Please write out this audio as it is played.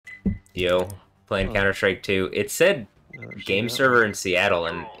Yo, playing Counter-Strike 2. It said game server in Seattle,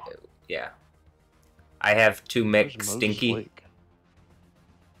 and yeah. ihav2makstinky2.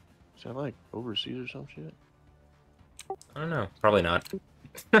 Is that like overseas or some shit? I don't know. Probably not.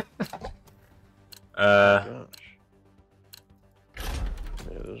 Oh gosh.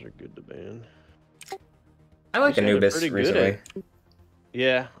 Yeah, those are good to ban. I like Anubis recently.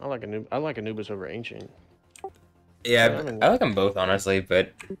 Yeah, I like Anubis over Ancient. Yeah, I like them both, honestly,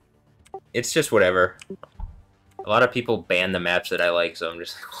 but it's just whatever. A lot of people ban the maps that I like, so I'm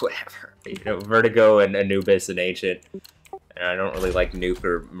just like, whatever. You know, Vertigo and Anubis and Ancient. And I don't really like Nuke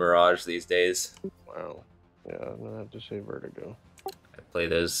or Mirage these days. Wow. Yeah, I'm gonna have to say Vertigo. I play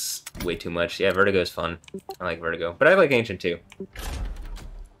those way too much. Yeah, Vertigo's fun. I like Vertigo. But I like Ancient too.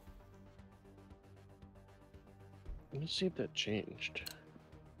 Let me see if that changed.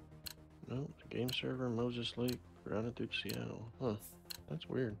 No, the game server, Moses Lake, routed through Seattle. Huh. That's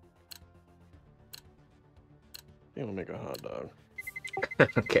weird. I think I'll make a hot dog.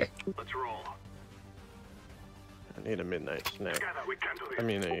 Okay. Let's roll. I need a midnight snack. I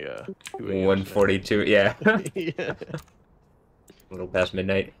mean a 1:42, yeah. Yeah. A little past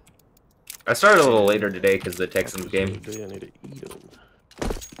midnight. I started a little later today because the Texans game. I need to eat them.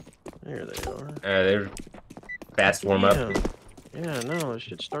 There they are. They're fast warm-up. Yeah, no, this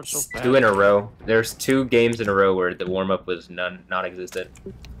shit starts so fast. 2 in a row. There's 2 games in a row where the warm-up was non-existent.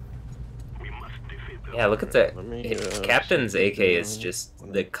 Yeah, look at that. Captain's AK is just,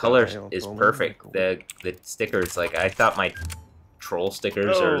 the color is perfect. The stickers, like, I thought my troll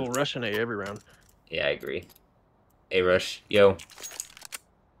stickers are... Russian A every round. Yeah, I agree. A-Rush, yo.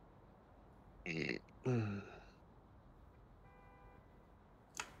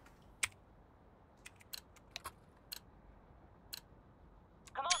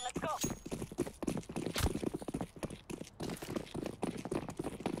 Come on, let's go.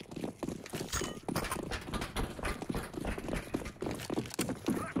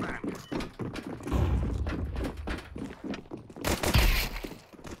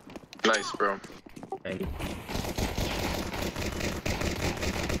 Nice, bro. Thank you.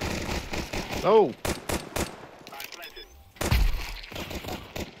 Oh!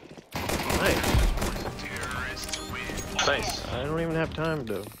 Nice. Nice. I don't even have time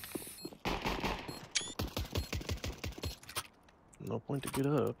to... No point to get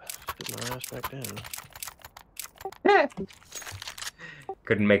up. Get my ass back down.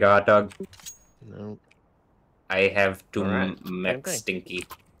 Couldn't make a hot dog. No. I have to Alright, make same stinky.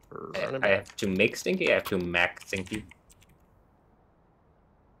 Running I back. have to make stinky. I have to mac stinky.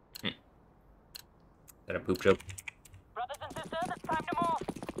 Is that a poop joke? Brothers and sisters, it's time to move.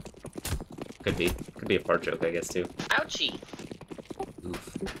 Could be. Could be a fart joke, I guess, too. Ouchie.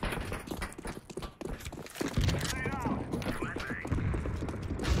 Oof.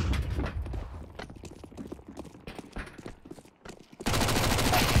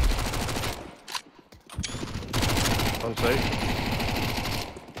 On site.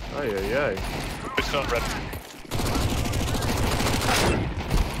 Ay, ay, ay. It's not red.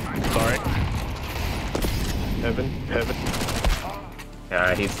 Sorry. Heaven.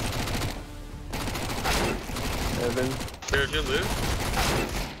 He's... Heaven. Where's your loot?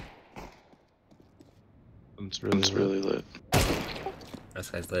 It's really lit. This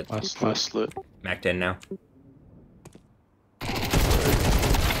guy's lit. Last lit. Mac 10 now.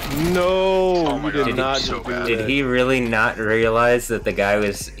 No! Oh my you did God, not so just do bad. Did that. he really not realize that the guy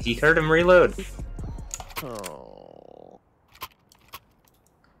was... He heard him reload. Oh.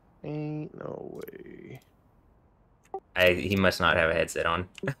 Ain't no way. He must not have a headset on.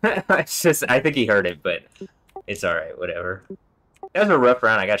 It's just... I think he heard it, but... It's alright, whatever. That was a rough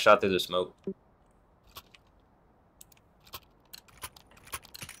round. I got shot through the smoke.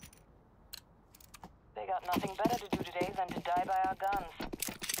 They got nothing better to do today than to die by our guns.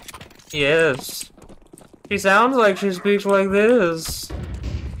 Yes. She sounds like she speaks like this.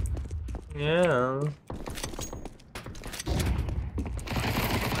 Yeah.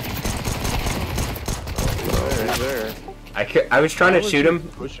 There. I was trying to shoot him,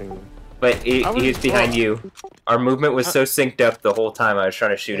 Pushing. but he was behind you. Our movement was so synced up the whole time I was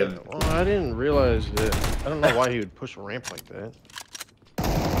trying to shoot him. Well, I didn't realize that. I don't know why he would push a ramp like that.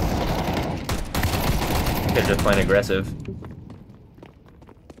 They're just playing aggressive.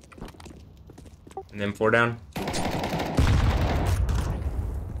 And then 4 down.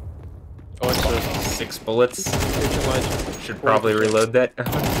 Oh, it's a 6 bullets. kitchen lights. Should probably reload that.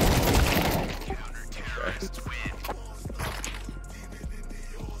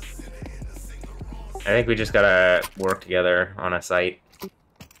 I think we just gotta work together on a site.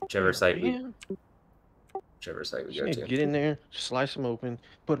 Whichever site we... whichever site we Just go need to to. get in there, slice them open,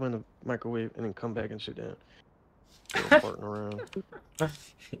 put them in the microwave, and then come back and sit down. Farting around.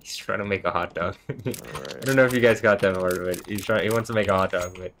 He's trying to make a hot dog. I Alright. don't know if you guys got that part, but he wants to make a hot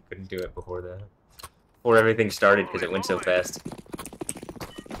dog, but couldn't do it before everything started because it went so fast.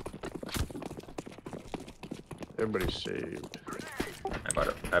 Everybody's saved.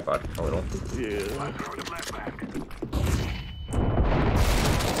 I bought a little. Yeah.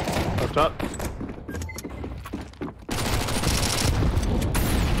 Up top.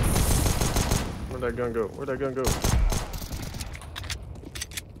 Where'd that gun go? Where'd that gun go?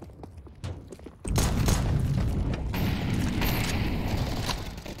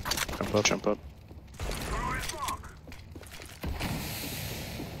 Jump up, jump up.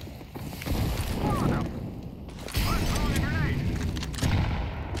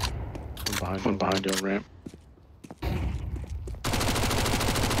 One behind you on ramp.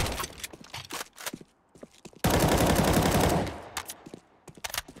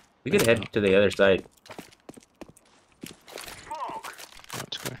 We could head to the other side.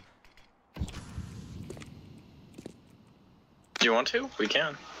 That's good. Do you want to? We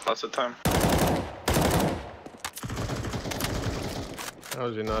can. Lots of time. How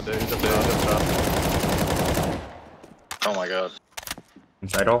is he not there? He's up there. He's up top. Oh my god.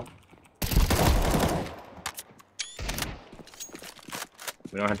 Inside all.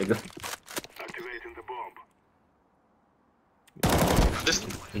 We don't have to go. This.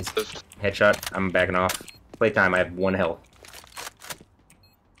 He's headshot. I'm backing off. Playtime. I have 1 health.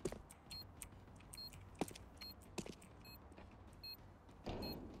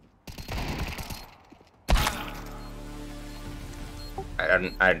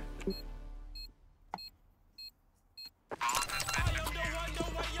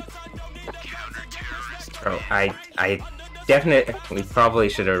 Bro, I definitely probably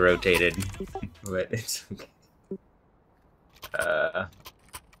should have rotated, but it's okay.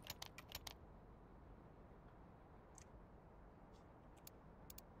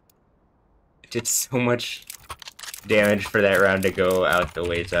 It did so much damage for that round to go out the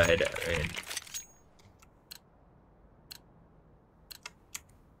wayside. I mean,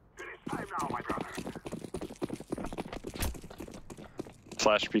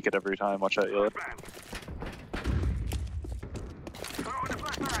 Flash peek it every time. Watch out, yellow.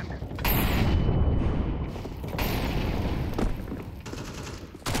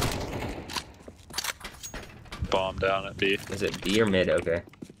 Bomb down at B. is it B or mid? Okay.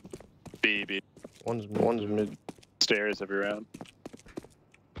 B. One's mid. Stairs every round.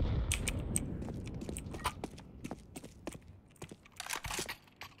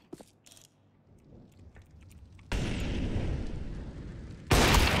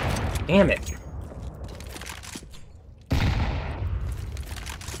 Damn it.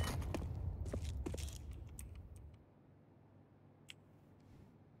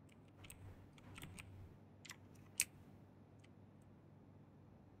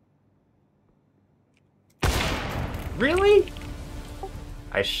 Really?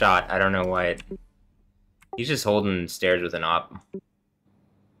 I shot. I don't know why it... He's just holding stairs with an op.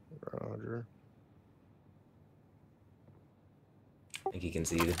 Roger. I think he can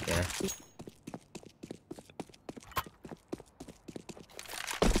see it, yeah.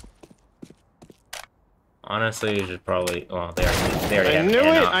 Honestly, you should probably... Well, they already have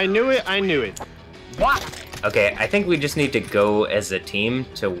an op. I knew it. What? Okay, I think we just need to go as a team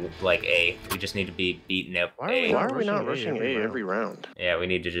to, like, A. We just need to be beating up A. Why are we not rushing A every round? Yeah, we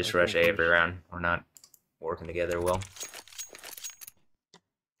need to just rush A every round. We're not working together well.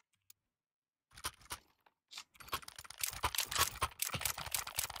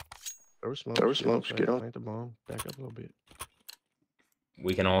 Throw smokes, get on. Plant the bomb. Back up a little bit.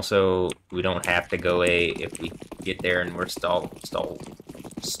 We can also... We don't have to go A if we get there and we're stalled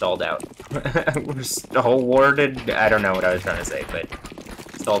out. We're stall-warded? I don't know what I was trying to say, but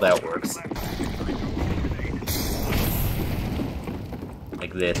stalled out works.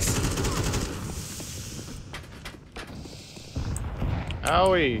 Like this.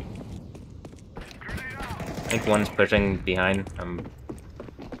 Owie! I think one's pushing behind.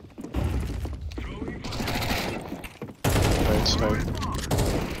 Right.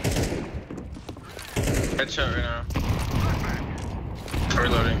 Headshot right now.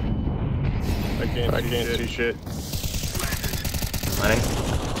 Reloading. I can't see shit. Running.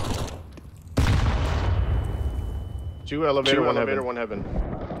 2 elevator, 1 heaven.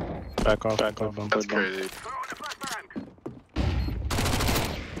 Back off. That's crazy.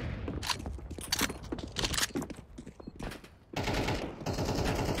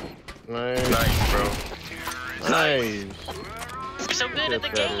 Nice, bro. Nice. You're so good at the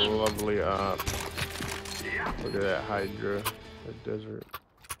That game. lovely op. Look at that Hydra, that desert.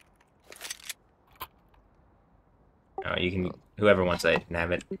 Oh, you can. Whoever wants it can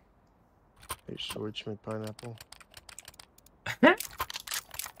have it. Hey, switch me pineapple.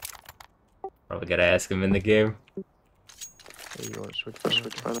 Probably gotta ask him in the game. Hey, you want to switch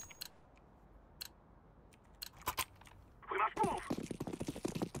Switch pineapple?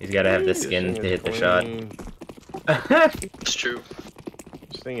 He's gotta have the This skin thing to is hit the shot. clean. It's true.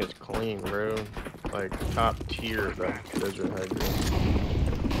 This thing is clean, bro. Like top tier, bro. Desert Hydra.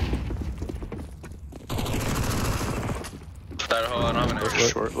 That hole, I don't have an arrow.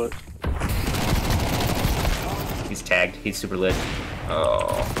 Short lit. He's tagged. He's super lit.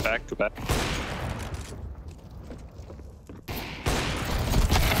 Oh. Back to back.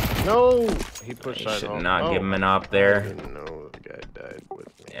 No! He pushed You side should hole. not give him an op I there. didn't know the guy died with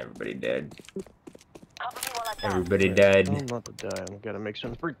me. Everybody dead. Cover me while I can. Everybody I'm dead. not to die. I'm gotta make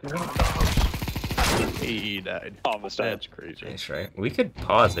some freaking hot dogs. He died. Almost dead. That's crazy. That's right. We could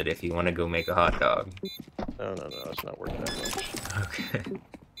pause it if you want to go make a hot dog. No, it's not worth that much. Okay.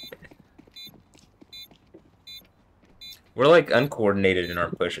 We're like uncoordinated in our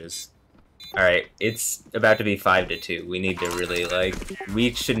pushes. Alright, it's about to be 5-2. We need to really, like,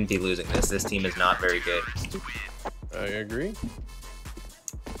 we shouldn't be losing this. This team is not very good. I agree.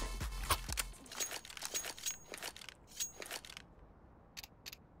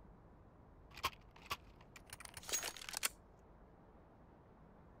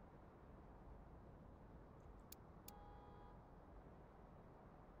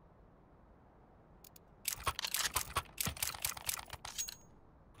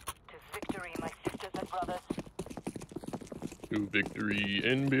 To victory, my sisters and brothers. To victory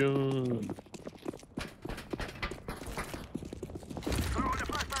and beyond.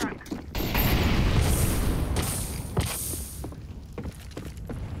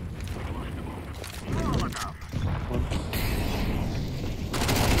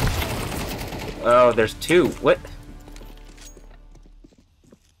 Oh, there's two. What?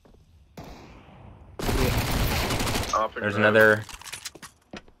 Up and There's grab. another.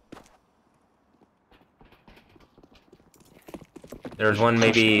 There's one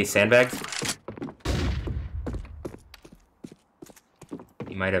maybe sandbagged.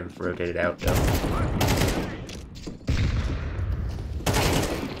 He might have rotated out though.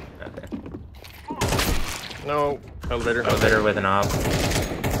 Okay. No, elevator. Elevator with an op.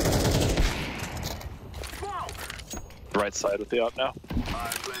 Right side with the op now.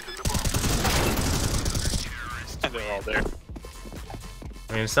 And they're all there.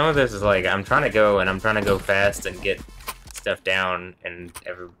 I mean, some of this is like I'm trying to go fast and get stuff down, and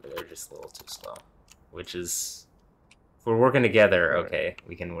they're just a little too slow. Which is, if we're working together, okay,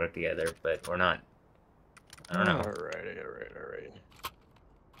 we can work together, but we're not. I don't know. Alright.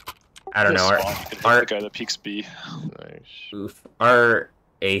 I don't know. Spawn can hit the guy that peeks B. Nice. Our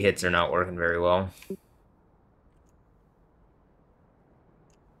A hits are not working very well.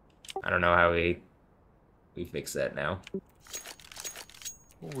 I don't know how we fix that now.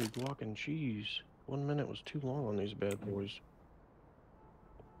 Holy guac and cheese. 1 minute was too long on these bad boys.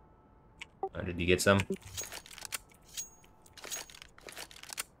 Oh, did you get some? I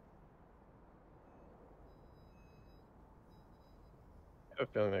have a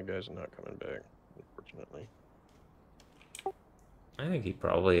feeling that guy's not coming back, unfortunately. I think he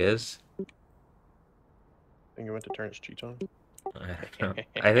probably is. Think he went to turn his cheats on? I don't know.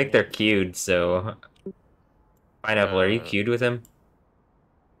 I think they're queued, so... Pineapple, are you queued with him?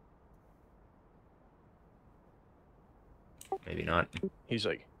 Maybe not. He's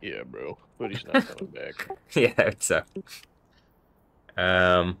like, yeah, bro, but he's not coming back. Yeah, that would suck.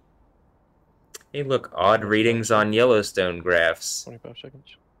 Hey, look, odd readings on Yellowstone graphs. 25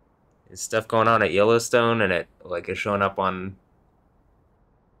 seconds. Is stuff going on at Yellowstone, and it like is showing up on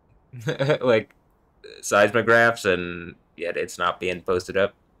like seismographs, and yet it's not being posted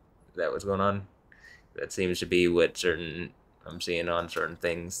up. Is that what's going on? That seems to be what I'm seeing on certain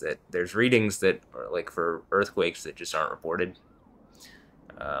things, that there's readings that are like for earthquakes that just aren't reported.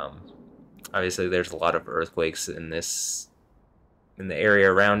 Obviously, there's a lot of earthquakes in the area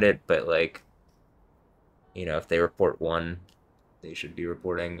around it, but like, you know, if they report one, they should be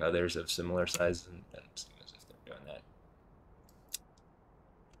reporting others of similar size, and it seems as if they're doing that.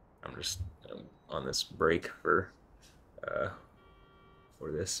 I'm just on this break for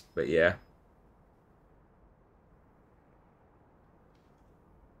this, but yeah.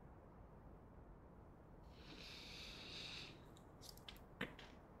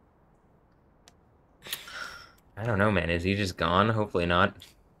 I don't know, man. Is he just gone? Hopefully not.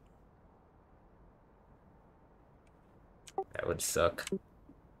 That would suck.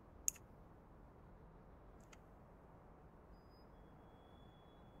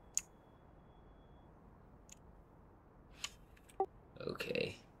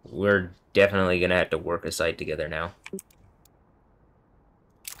 we're definitely gonna have to work a site together now.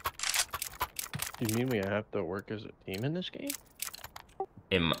 You mean we have to work as a team in this game?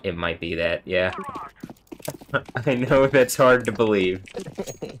 It might be that, yeah. I know that's hard to believe.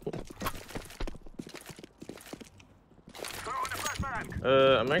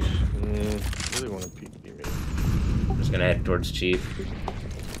 I'm actually really want to peek B mid. I'm just gonna head towards Chief.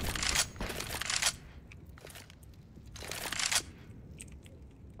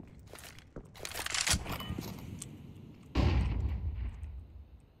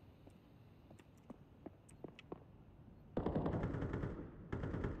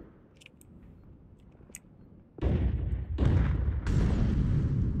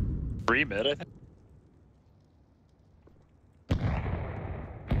 Three mid, I think.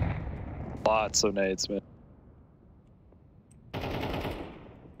 Lots of nades, man.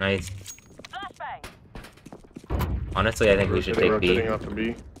 Nice. Flashbang. Honestly, I think we should take B. Rotating off the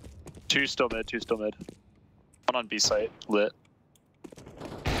B. Two still mid, two still mid. One on B site, lit.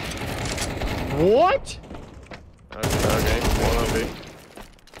 What? Okay, one on B.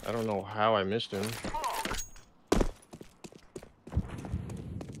 I don't know how I missed him.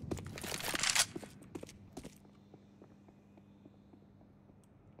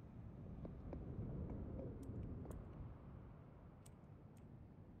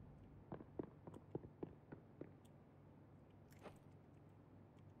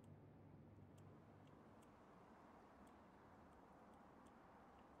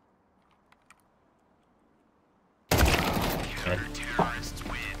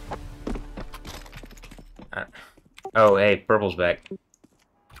 Oh, hey, purple's back.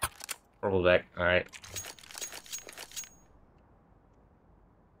 Purple's back. All right.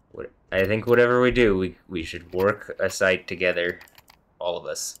 I think whatever we do, we should work a site together, all of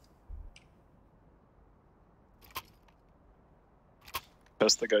us.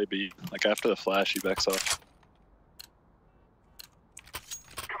 That's the guy B. Like after the flash, he backs off.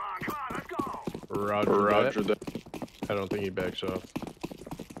 Roger that. I don't think he backs off.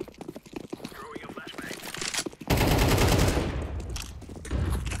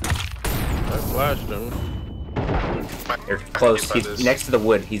 I flashed him. They're close. He's next to the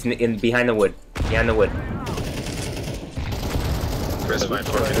wood. He's in behind the wood. Behind the wood. Chris might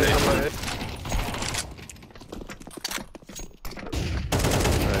work it.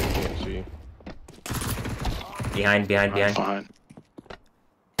 I can't see. Behind. Fine.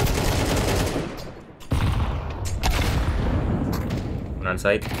 One on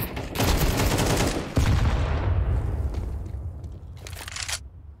site.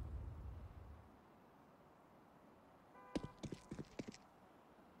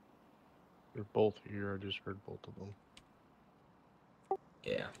 They're both here. I just heard both of them.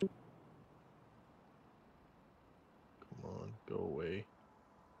 Yeah. Come on, go away.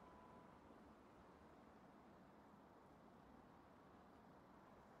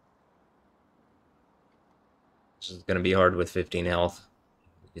 This is gonna be hard with 15 health.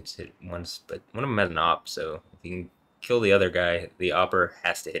 It's hit once, but one of them has an op, so if you can kill the other guy, the opper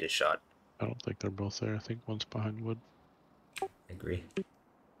has to hit his shot. I don't think they're both there. I think one's behind wood. I agree.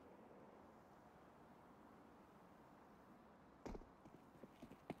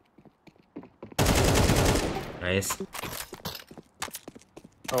 Nice.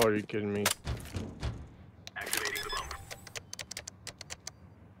 Oh, are you kidding me?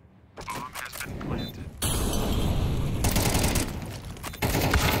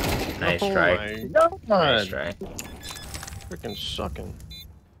 Nice Oh try. my God. Nice try. Freaking sucking.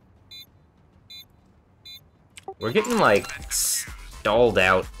 We're getting like stalled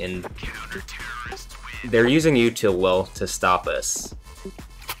out and they're using util well to stop us.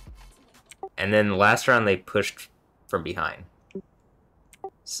 And then last round they pushed from behind.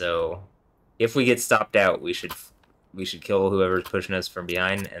 So if we get stopped out, we should kill whoever's pushing us from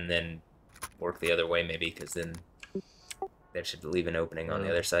behind and then work the other way maybe, because then that should leave an opening on the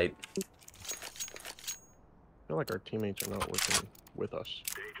other side. I feel like our teammates are not working with us.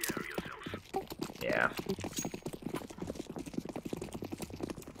 Yeah.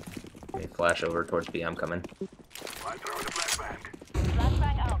 Let me flash over towards B. I'm coming.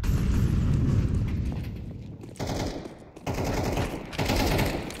 Flashbang out.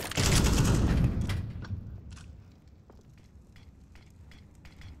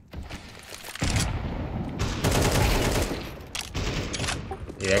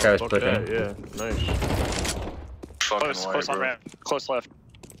 Yeah, that guy was Fuck pushing. that, yeah, nice. Fucking Close on bro. ramp. Close left.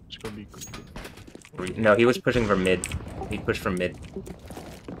 It's gonna be. No, he was pushing from mid. He pushed from mid.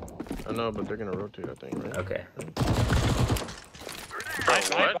 I know, but they're gonna rotate, I think, right? Okay. Bro,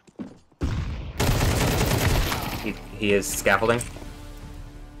 what? He is scaffolding.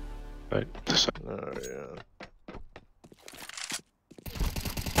 Oh yeah.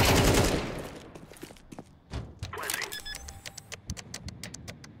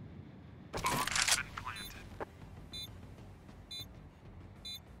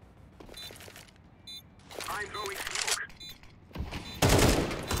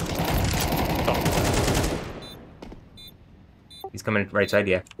 He's coming right side,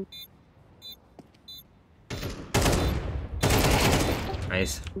 yeah.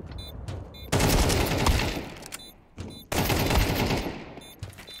 Nice.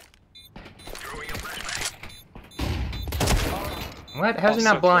 What? How's he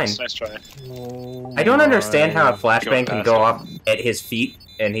not blind? Nice try. Oh I don't understand how a my. flashbang can go faster. off at his feet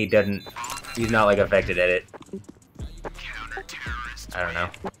and he doesn't. He's not like affected at it. I don't know.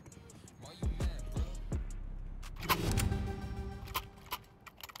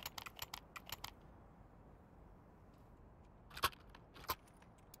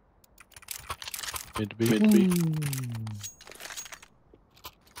 Mid to B.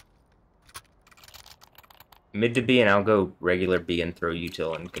 Mid to B, and I'll go regular B and throw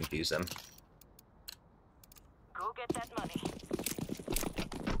util and confuse them. Go get that money.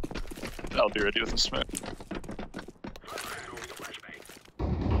 I'll be ready with a smoke.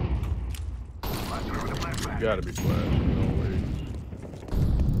 Gotta be flash. No way.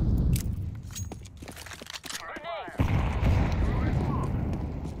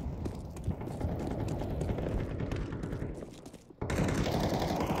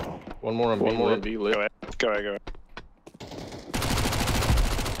 One more on B. Lit. Go ahead. Go ahead. Go ahead.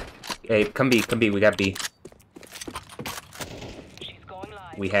 Hey, come B, we got B. She's going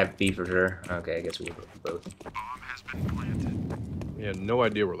live. We have B for sure. Okay, I guess we both. Yeah, no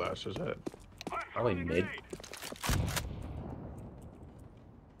idea where last is at. Probably mid.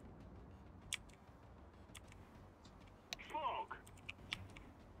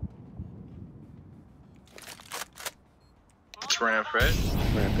 It's ramp, right?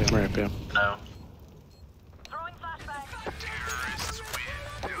 Ramp, yeah. No. Throwing flashbang.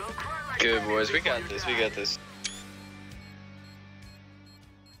 Good boys, we got this. We got this.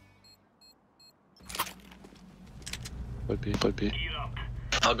 Flood B.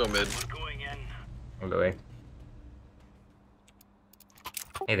 I'll go mid. I'll go A.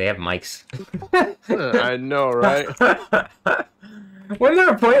 Hey, they have mics. I know, right? Wasn't there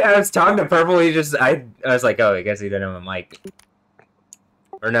a point I was talking to Purple? He just, I was like, oh, I guess he didn't have a mic.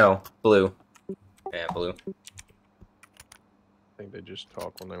 Or no, Blue. Yeah, Blue. I think they just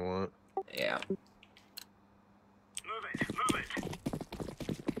talk when they want. Yeah.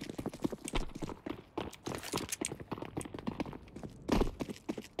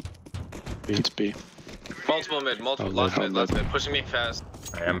 B. It's B. Multiple mid, multiple. Oh, Last mid. mid, last mid. Pushing me fast.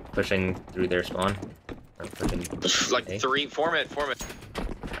 Alright, I'm pushing through their spawn. I'm pushing. Like A. 3, 4 mid, 4 mid.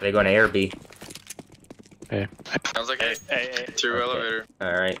 Are they going A or B? A. Sounds like A. Hey. Through Okay. elevator.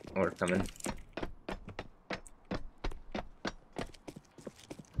 Alright, we're coming.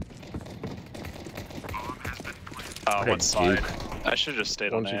 What a One side. duke. I should have just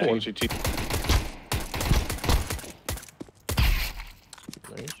stayed on One A. CT.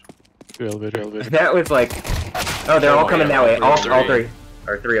 Nice. Through elevator. That was like, oh, they're all coming that way. All three,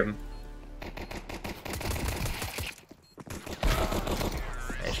 or three of them.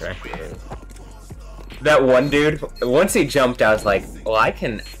 Nice try. That one dude, once he jumped, I was like, well, I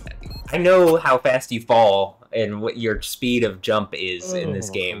know how fast you fall and what your speed of jump is in this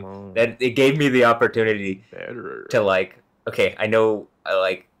Oh, game. come on. That it gave me the opportunity Better. to like, okay, I know,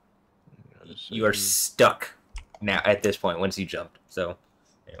 like, you are stuck now at this point once you jumped. So,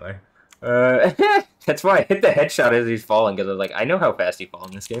 anyway. That's why I hit the headshot as he's falling, because I was like, I know how fast you fall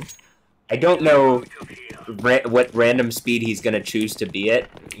in this game. I don't know what random speed he's going to choose to be at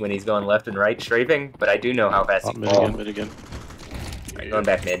when he's going left and right strafing, but I do know how fast he falls. Mid again. Alright, going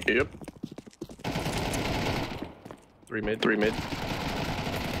back mid. Yep. 3 mid.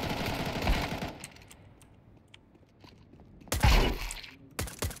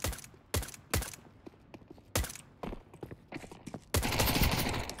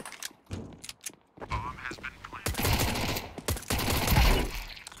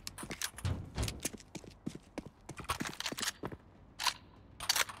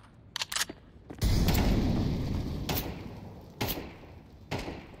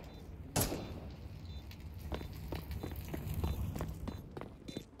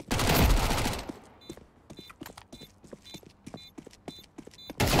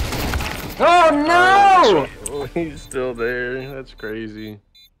 Oh no! Oh, he's still there. That's crazy.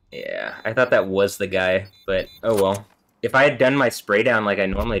 Yeah, I thought that was the guy, but oh well. If I had done my spray down like I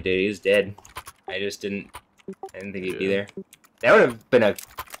normally do, he was dead. I just didn't. I didn't think he'd be there. That would have been a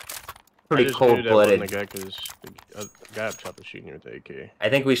pretty cold-blooded. The guy, because the guy up top is shooting you with the AK. I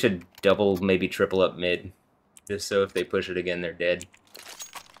think we should double, maybe triple up mid, just so if they push it again, they're dead.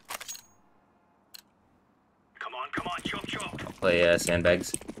 Come on, chop chop. I'll play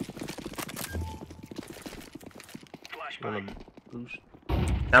sandbags. Gonna boost.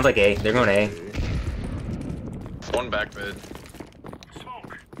 Sounds like A. They're going A. One back mid.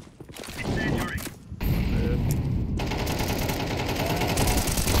 Smoke. Incendiary.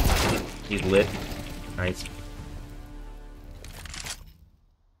 He's lit. Nice.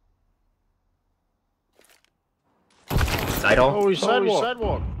 Side hall? Oh, he's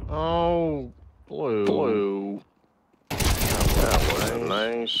sidewalk. Oh, blue. That was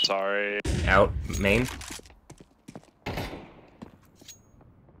nice. Sorry. Out. Main.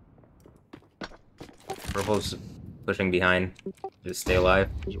 Purple's pushing behind. Just stay alive.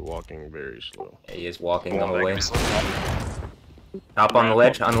 He's walking very slow. Yeah, he is walking the whole way. Top on the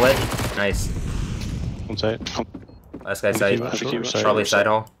ledge, Nice. One side. Last guy side. Probably side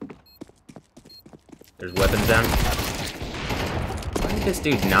hall. There's weapons down. Why did this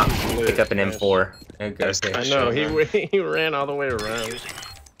dude not pick up an M4? Okay. I know, he ran all the way around.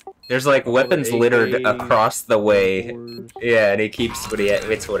 There's like weapons littered across the way. Yeah, and he keeps what he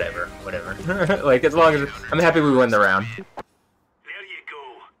it's whatever. Like as long as I'm happy we won the round. There you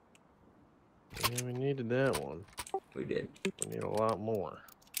go. Yeah, we needed that one. We did. We need a lot more.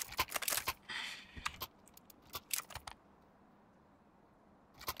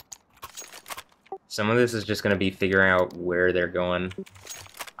 Some of this is just gonna be figuring out where they're going.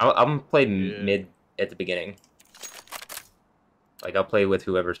 I'm gonna play mid at the beginning. Like I'll play with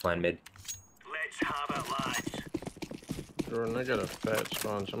whoever's playing mid. Let's have it, lads. Jordan, I got a fat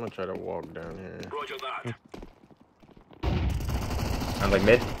spawn, so I'm gonna try to walk down here. Roger that. I'm like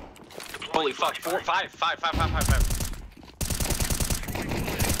mid. Holy fuck, 4, 5.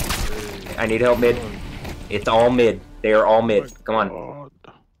 I need help mid. It's all mid. They are all mid. Come on. God.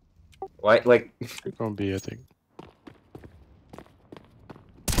 What? Like. They're gonna be, I think.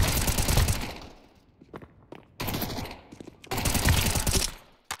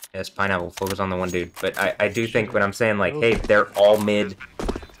 Yes, Pineapple, focus on the one dude. But I do think when I'm saying, like, hey, they're all mid,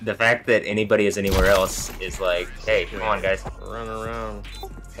 the fact that anybody is anywhere else is like, hey, come on, guys. Run around.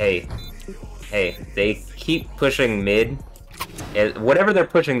 Hey, they keep pushing mid. Whatever they're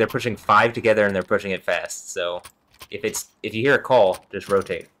pushing 5 together and they're pushing it fast. So if you hear a call, just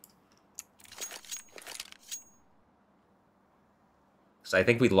rotate. So I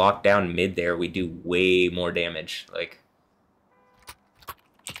think we lock down mid there, we do way more damage. Like.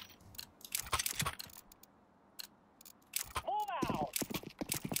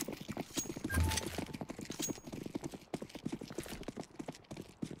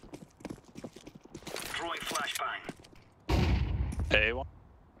 A one.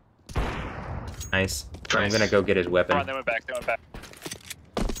 Nice. I'm gonna go get his weapon. Come on, they went back.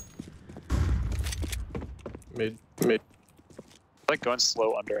 Mid. I like going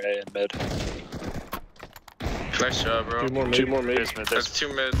slow under A and mid. Nice job, bro. Two more mid. There's mid. That's 2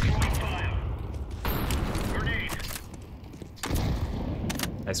 mid.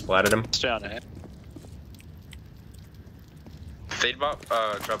 I splatted him. Stay on A. Fade bot,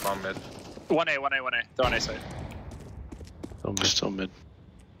 drop bomb mid. 1A. They're on A side. Still mid.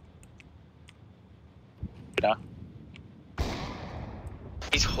 Yeah.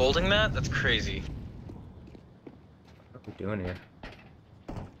 He's holding that? That's crazy. What are we doing here?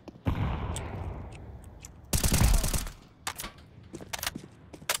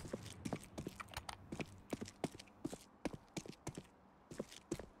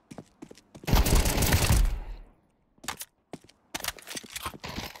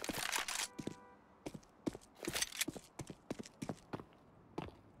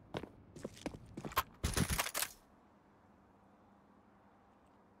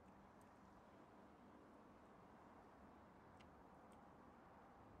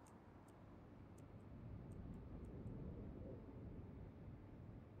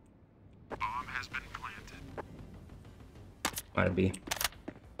 Might be.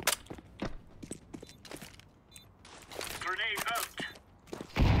 Grenade out.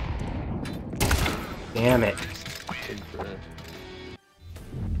 Damn it.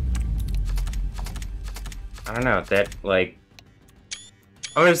 I don't know, that, like...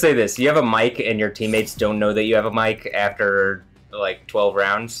 I'm gonna say this, you have a mic and your teammates don't know that you have a mic after, like, 12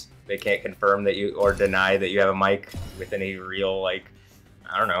 rounds. They can't confirm that you, or deny that you have a mic with any real, like...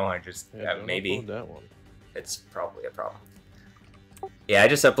 I don't know, I just... maybe. That one. It's probably a problem. Yeah, I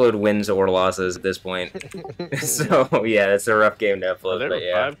just upload wins or losses at this point. So, yeah, it's a rough game to upload, They but were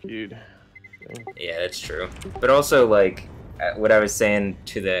yeah. 5-queued. Yeah, that's true. But also, like, what I was saying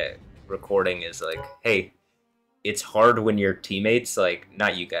to the recording is like, hey, it's hard when your teammates, like,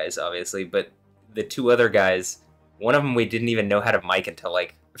 not you guys, obviously, but the two other guys, one of them we didn't even know how to mic until,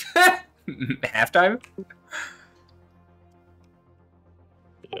 like, halftime?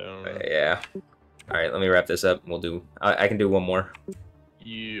 Yeah. Alright, let me wrap this up. We'll do... I can do one more.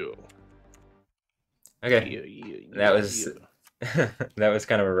 Yeah. Okay. That was... that was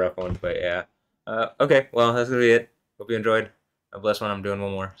kind of a rough one, but yeah. Okay, well, that's gonna be it. Hope you enjoyed. A blessed one. I'm doing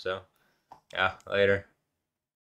one more, so... Yeah, later.